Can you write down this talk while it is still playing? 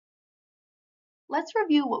let's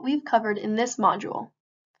review what we've covered in this module.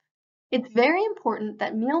 It's very important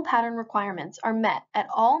that meal pattern requirements are met at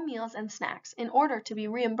all meals and snacks in order to be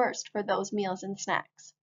reimbursed for those meals and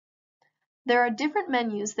snacks. There are different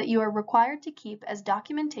menus that you are required to keep as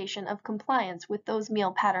documentation of compliance with those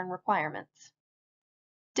meal pattern requirements.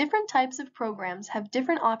 Different types of programs have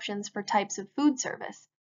different options for types of food service,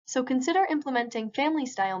 so consider implementing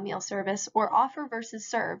family-style meal service or offer versus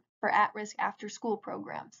serve for at-risk after-school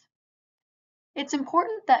programs. It's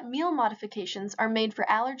important that meal modifications are made for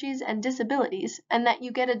allergies and disabilities and that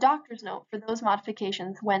you get a doctor's note for those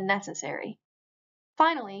modifications when necessary.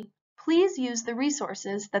 Finally, please use the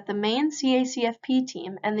resources that the Maine CACFP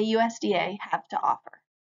team and the USDA have to offer.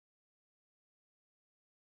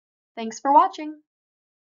 Thanks for watching.